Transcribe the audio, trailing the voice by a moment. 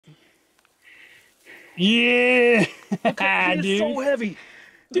Yeah, It's dude. so heavy.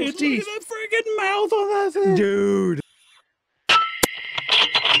 Dude, look at that freaking mouth on that thing. Dude.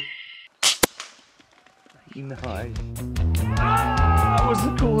 Nice. That was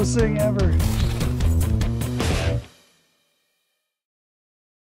the coolest thing ever.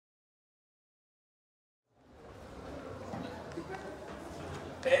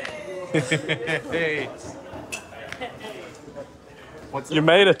 Hey. You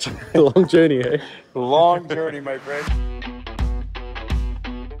made it. Long journey, eh? Long journey, my friend.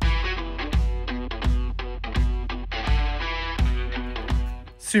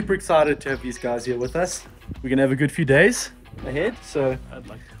 Super excited to have these guys here with us. We're gonna have a good few days ahead, so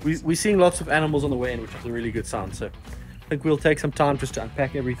we're seeing lots of animals on the way in, which is a really good sign. So I think we'll take some time just to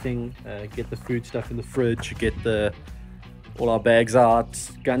unpack everything, get the food stuff in the fridge, get all our bags out,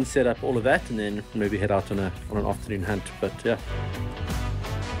 gun set up, all of that, and then maybe head out on an afternoon hunt. But yeah.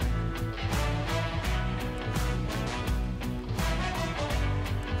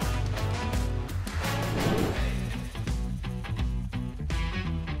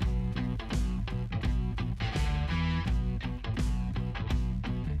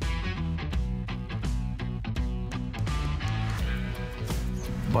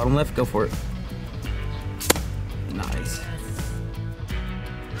 Bottom left, go for it. Nice.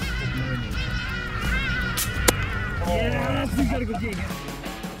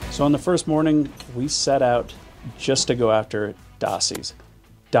 So on the first morning, we set out just to go after dassies.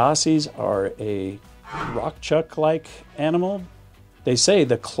 Dassies are a rock chuck-like animal. They say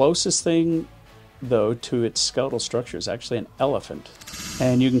the closest thing, though, to its skeletal structure is actually an elephant.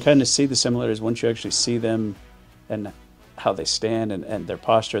 And you can kind of see the similarities once you actually see them and how they stand and their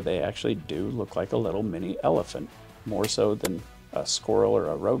posture. They actually do look like a little mini elephant, more so than a squirrel or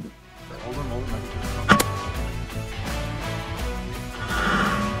a rodent.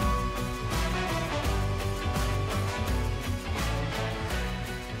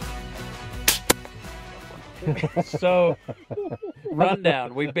 So,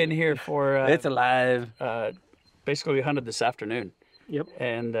 rundown. We've been here for... It's alive. Basically, we hunted this afternoon. Yep.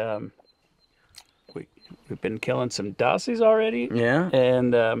 And we've been killing some dassies already. Yeah.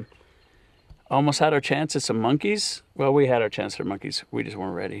 And almost had our chance at some monkeys. Well, we had our chance at monkeys. We just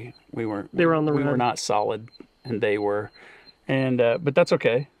weren't ready. They were on the run. We were not solid, and they were. And but that's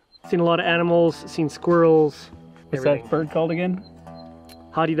okay. Seen a lot of animals, seen squirrels. What's that bird called again?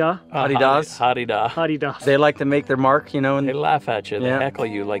 Hadida. Hadidas. Hadida. Hadida. They like to make their mark, you know, They and laugh at you. They Yeah. heckle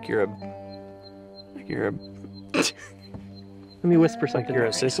you like you're a... Let me whisper something. You're a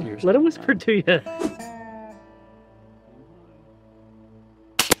sissy. Let him whisper to you.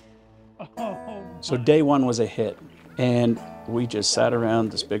 So day one was a hit, and we just sat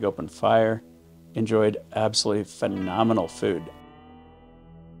around this big open fire, enjoyed absolutely phenomenal food.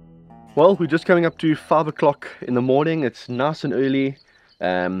 Well, we're just coming up to 5 o'clock in the morning. It's nice and early,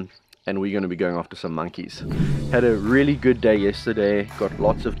 and we're going to be going after some monkeys. Had a really good day yesterday, got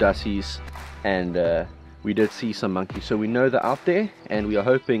lots of dassies, and we did see some monkeys. So we know they're out there, and we are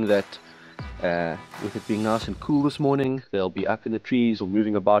hoping that with it being nice and cool this morning, they'll be up in the trees or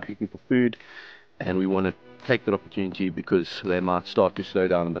moving about looking for food, and we want to take that opportunity because they might start to slow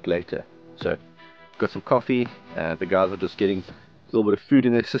down a bit later. So got some coffee, the guys are just getting a little bit of food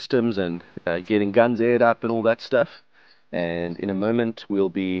in their systems and getting guns aired up and all that stuff, and in a moment we'll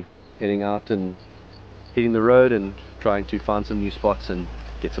be heading out and hitting the road and trying to find some new spots and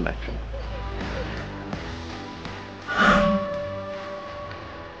get some action.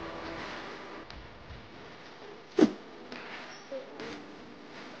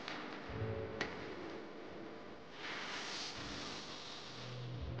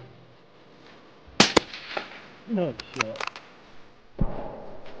 No shit.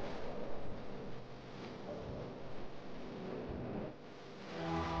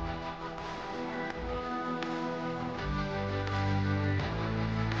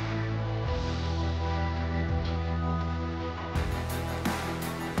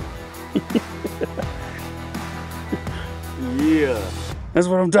 Yeah. That's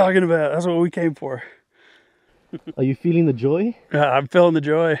what I'm talking about. That's what we came for. Are you feeling the joy? I'm feeling the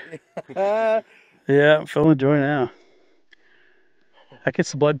joy. Yeah, I'm feeling the joy now. That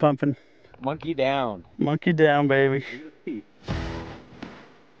gets the blood pumping. monkey down. Monkey down, baby.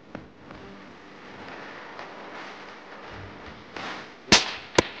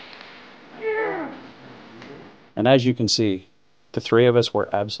 And as you can see, the three of us were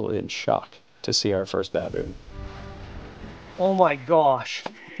absolutely in shock to see our first baboon. Oh my gosh.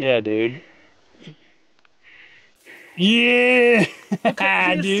 Yeah, dude. Yeah!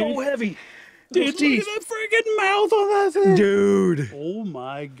 It's dude. so heavy. Dude, look at that freaking mouth on that thing. Dude. Oh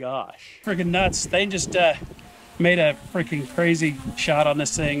my gosh. Freaking nuts. They just made a freaking crazy shot on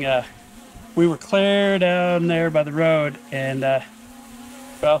this thing. We were clear down there by the road, and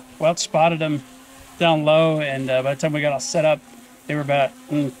well, Welch spotted them down low, and by the time we got all set up, they were about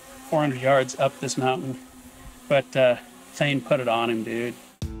 400 yards up this mountain. But Thayne put it on him, dude.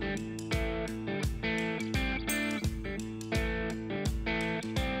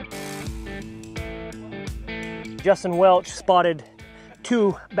 Justin Welch spotted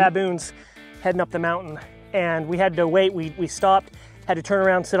 2 baboons heading up the mountain, and we had to wait. We stopped, had to turn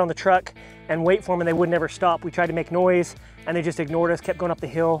around, sit on the truck, and wait for them, and they would never stop. We tried to make noise, and they just ignored us, kept going up the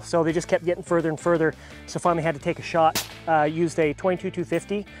hill, so they just kept getting further and further. So finally had to take a shot. Used a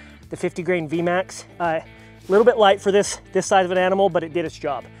 22-250, the 50 grain VMAX. A little bit light for this size of an animal, but it did its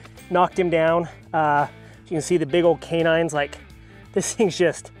job. Knocked him down. You can see the big old canines. Like, this thing's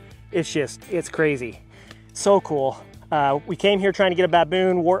it's crazy. So cool. We came here trying to get a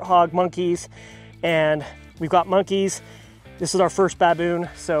baboon, warthog, monkeys, and we've got monkeys. This is our first baboon,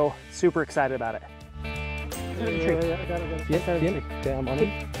 so super excited about it. Damn on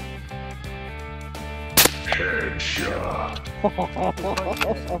it.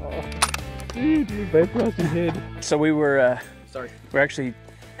 Dude, you both crossed his head. So we were we're actually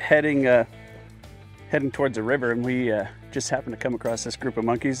heading towards the river, and we just happened to come across this group of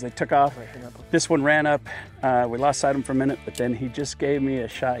monkeys. They took off. This one ran up. We lost sight of him for a minute, but then he just gave me a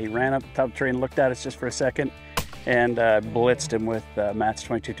shot. He ran up the top of the tree and looked at us just for a second, and blitzed him with Matt's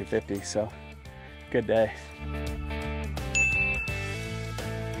 22-250. So good day.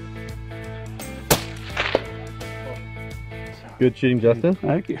 Good shooting, Justin.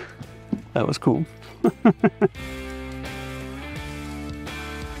 Thank you. That was cool.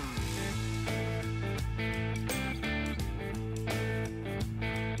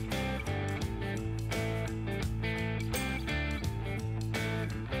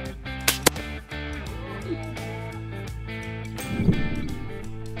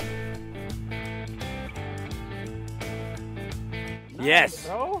 Yes.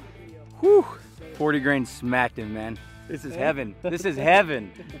 Whew. 40 grain smacked him, man. This is heaven. This is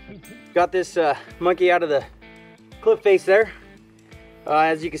heaven. Got this monkey out of the cliff face there.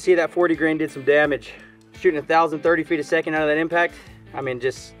 As you can see, that 40 grain did some damage. Shooting 1,030 feet a second out of that impact. I mean,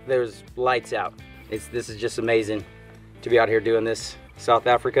 just, there's lights out. This is just amazing to be out here doing this. South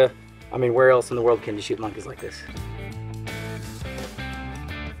Africa. I mean, where else in the world can you shoot monkeys like this?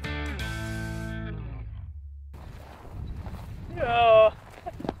 Oh.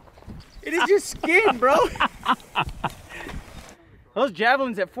 It is just skin, bro. Those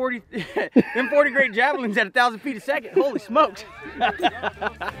javelins at 40, them 40 grain javelins at 1,000 feet a second. Holy smokes.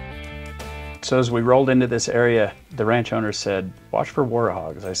 So as we rolled into this area, the ranch owner said, watch for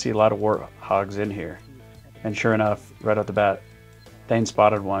warthogs. I see a lot of warthogs in here. And sure enough, right off the bat, Thayne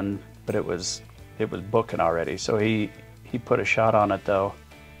spotted one, but it was booking already. So he put a shot on it though,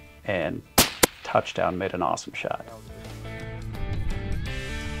 and touchdown, made an awesome shot.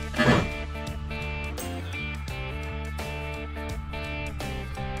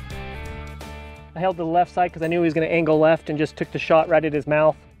 I held to the left side because I knew he was going to angle left and just took the shot right at his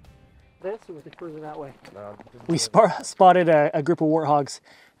mouth. This or was it further that way? We spotted a group of warthogs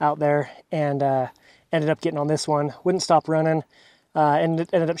out there and ended up getting on this one. Wouldn't stop running.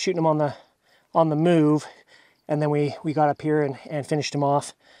 Ended up shooting him on the move, and then we got up here and finished him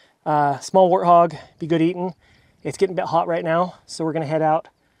off. Small warthog, be good eating. It's getting a bit hot right now, so we're going to head out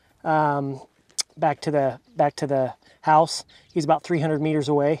back to the house. He's about 300 meters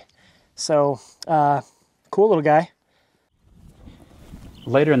away. So, cool little guy.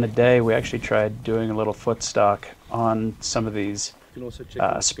 Later in the day, we actually tried doing a little foot stock on some of these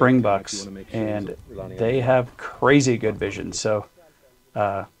springbucks, and they have crazy good vision. So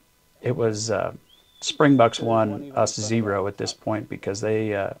it was springbucks 1, us 0 at this point, because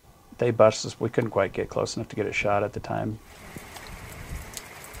they bust us. We couldn't quite get close enough to get a shot at the time.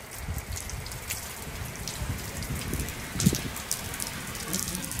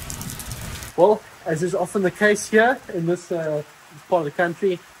 Well, as is often the case here in this part of the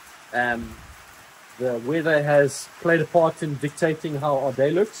country, the weather has played a part in dictating how our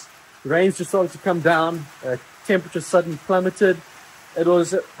day looks. The rain's just started to come down, temperature suddenly plummeted. It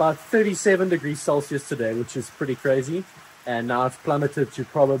was about 37 degrees Celsius today, which is pretty crazy. And now it's plummeted to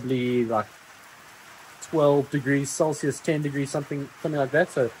probably like 12 degrees Celsius, 10 degrees, something like that.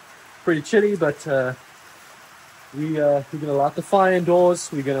 So pretty chilly, but we're going to light the fire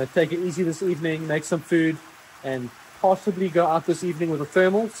indoors. We're going to take it easy this evening, make some food, and possibly go out this evening with a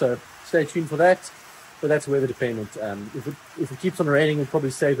thermal. So stay tuned for that. But that's weather dependent. If it keeps on raining, we'll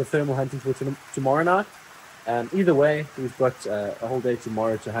probably save the thermal hunting for tomorrow night. Either way, we've got a whole day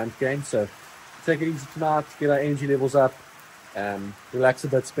tomorrow to hunt again, so take it easy tonight, get our energy levels up, relax a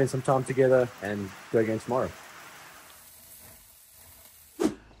bit, spend some time together, and go again tomorrow.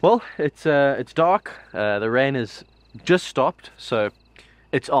 Well, it's dark. The rain has just stopped, so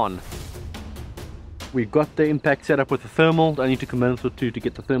it's on. We've got the impact set up with the thermal. I need to come in or two to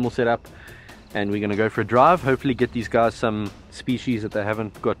get the thermal set up, and we're going to go for a drive. Hopefully get these guys some species that they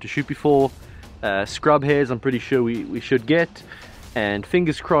haven't got to shoot before. Scrub hares, I'm pretty sure we should get, and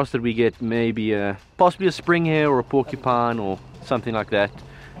fingers crossed that we get maybe possibly a spring hare or a porcupine or something like that.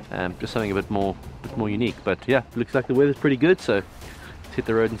 Just something a bit more unique. But yeah, looks like the weather's pretty good, so let's hit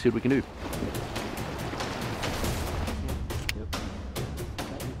the road and see what we can do.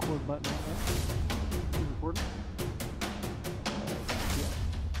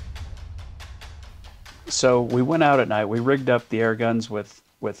 So we went out at night. We rigged up the air guns with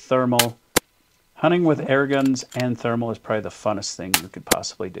thermal. Hunting with air guns and thermal is probably the funnest thing you could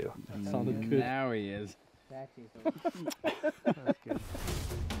possibly do. Sounded good. Now he is. That's good.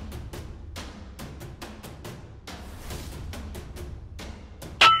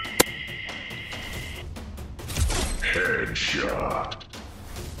 Headshot.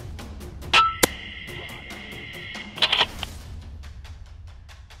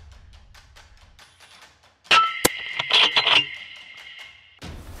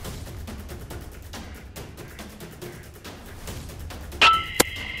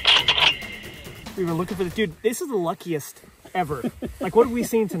 We were looking for the dude. This is the luckiest ever. Like, what have we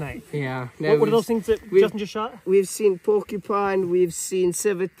seen tonight? Yeah. No, What are those things that Justin just shot? We've seen porcupine, we've seen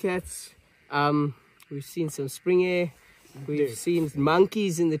civet cats, we've seen some spring hare, we've seen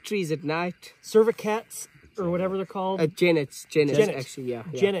monkeys in the trees at night. Cervic cats, or whatever they're called. Genets, actually, yeah.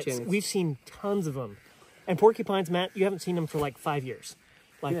 Genets. We've seen tons of them. And porcupines, Matt, you haven't seen them for like 5 years.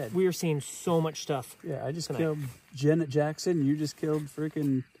 Like, Good. we are seeing so much stuff. Yeah, I just tonight. killed Janet Jackson. You just killed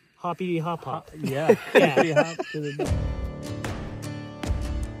freaking Hoppity hop hop. yeah. Yeah. Hop to the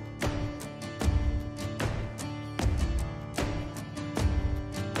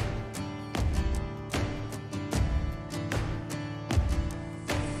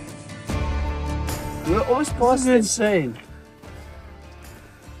We're almost This past is it. insane.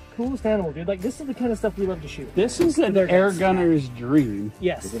 Coolest animal, dude. Like, this is the kind of stuff we love to shoot. This is an air gunner's dream.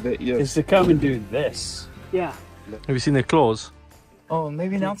 Yes. Is to come and do this. Yeah. Have you seen their claws? Oh,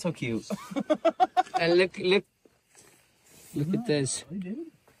 maybe not so cute. And look at this.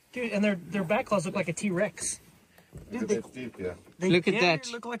 Dude, and their back claws look like a T-Rex. Look at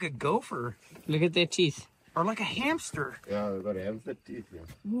that. Look like a gopher Look at their teeth. or like a hamster. Yeah, we've got to have the teeth. Yeah.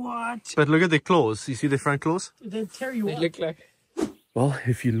 What? But look at their claws. You see their front claws? They tear you They up. look like... Well,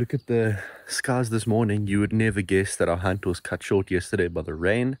 if you look at the skies this morning, you would never guess that our hunt was cut short yesterday by the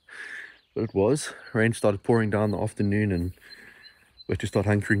rain. But it was. Rain started pouring down in the afternoon and we had to start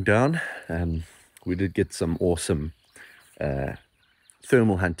hunkering down. We did get some awesome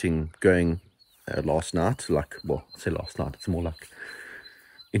thermal hunting going last night. Like, well, I say last night, it's more like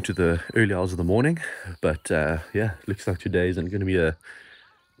into the early hours of the morning. But yeah, looks like today isn't going to be a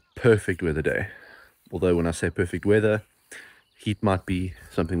perfect weather day. Although when I say perfect weather, heat might be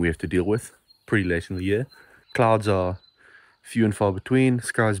something we have to deal with pretty late in the year. Clouds are few and far between.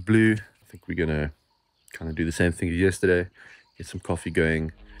 Sky's blue. I think we're gonna kind of do the same thing as yesterday. Get some coffee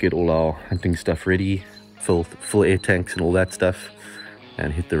going, get all our hunting stuff ready, fill air tanks and all that stuff,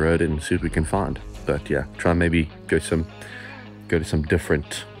 and hit the road and see what we can find. But yeah, try and maybe go to some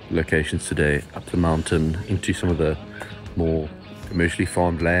different locations today, up the mountain, into some of the more commercially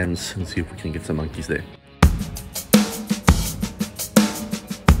farmed lands, and see if we can get some monkeys there.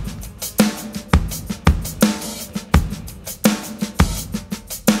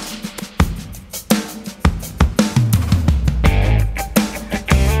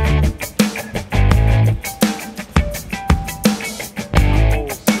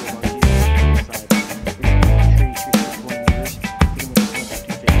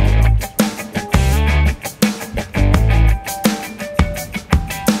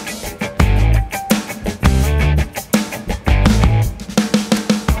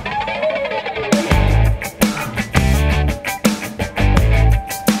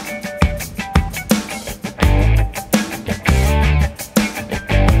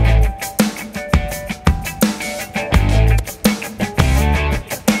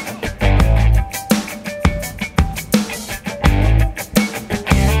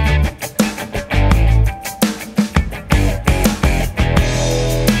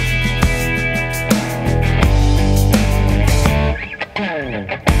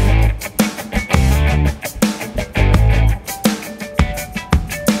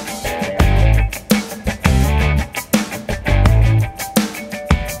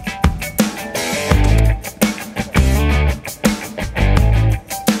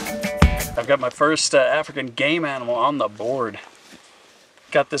 got my first African game animal on the board.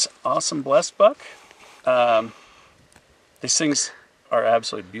 Got this awesome blessed buck. These things are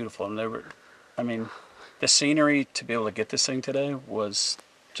absolutely beautiful, and they were, I mean, the scenery to be able to get this thing today was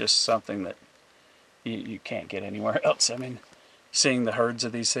just something that you can't get anywhere else. I mean, seeing the herds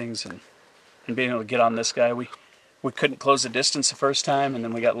of these things and being able to get on this guy, we couldn't close the distance the first time, and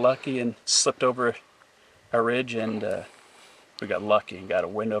then we got lucky and slipped over a ridge, and we got lucky and got a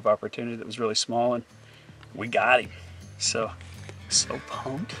window of opportunity that was really small, and we got him. So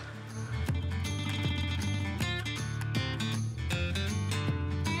pumped.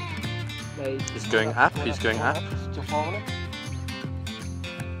 He's going up, he's going up.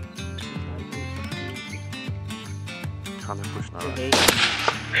 Trying to push now.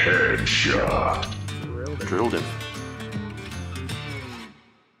 Headshot. Drilled him.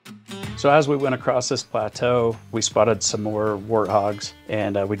 So as we went across this plateau, we spotted some more warthogs,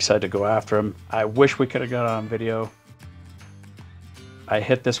 and we decided to go after them. I wish we could have got on video. I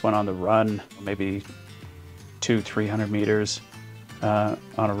hit this one on the run, maybe 200-300 meters on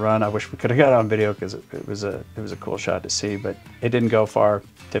a run. I wish we could have got on video because it was a cool shot to see, but it didn't go far.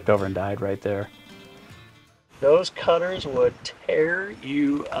 Tipped over and died right there. Those cutters would tear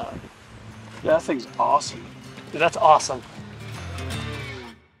you up. That thing's awesome. Dude, that's awesome.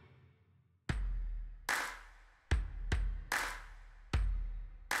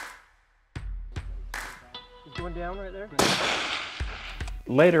 He's going down right there.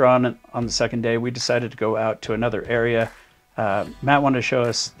 Later on the second day, we decided to go out to another area. Matt wanted to show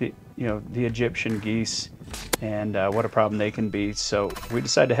us the Egyptian geese and what a problem they can be. So we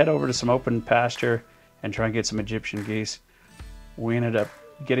decided to head over to some open pasture and try and get some Egyptian geese. We ended up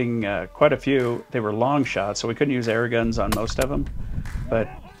getting quite a few. They were long shots, so we couldn't use air guns on most of them, but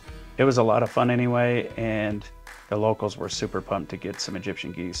it was a lot of fun anyway, and the locals were super pumped to get some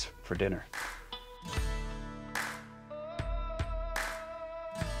Egyptian geese for dinner.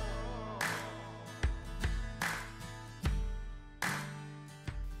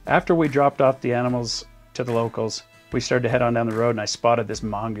 After we dropped off the animals to the locals, we started to head on down the road, and I spotted this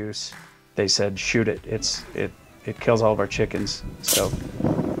mongoose. They said, shoot it. It kills all of our chickens. So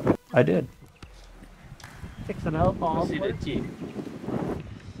I did.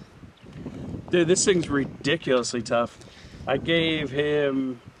 Dude, this thing's ridiculously tough. I gave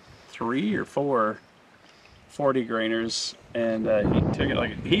him 3 or 4 40-grainers, and he took it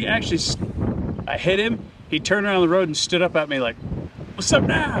like, I hit him, he turned around the road and stood up at me like, what's up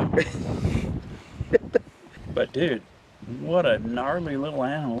now? But dude, what a gnarly little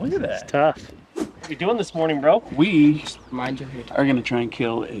animal. Look at that. It's tough. What are you doing this morning, bro? We are going to try and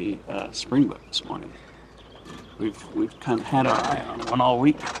kill a springbuck this morning. We've kind of had our eye on one all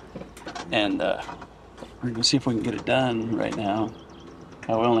week, and we're going to see if we can get it done right now.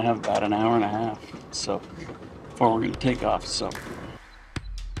 We only have about an hour and a half, so before we're going to take off. So.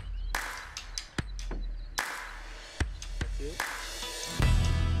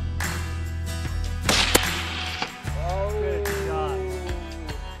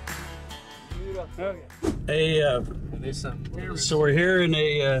 So we're here in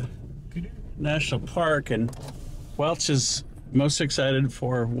a national park, and Welch is most excited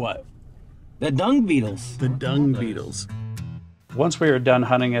for what? The dung beetles. The dung beetles. Once we were done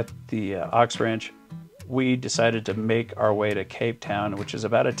hunting at the Ox Ranch, we decided to make our way to Cape Town, which is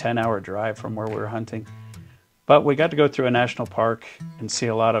about a 10-hour drive from where we were hunting. But we got to go through a national park and see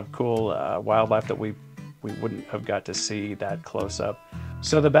a lot of cool wildlife that we wouldn't have got to see that close up.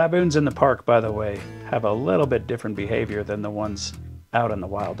 So the baboons in the park, by the way, have a little bit different behavior than the ones out in the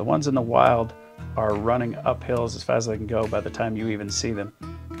wild. The ones in the wild are running up hills as fast as they can go by the time you even see them.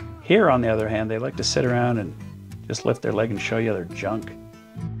 Here, on the other hand, they like to sit around and just lift their leg and show you their junk.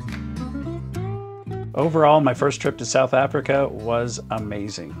 Overall, my first trip to South Africa was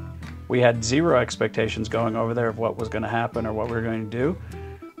amazing. We had zero expectations going over there of what was going to happen or what we were going to do.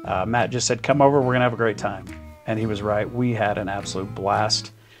 Matt just said, come over, we're going to have a great time. And he was right. We had an absolute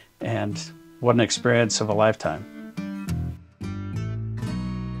blast, and what an experience of a lifetime.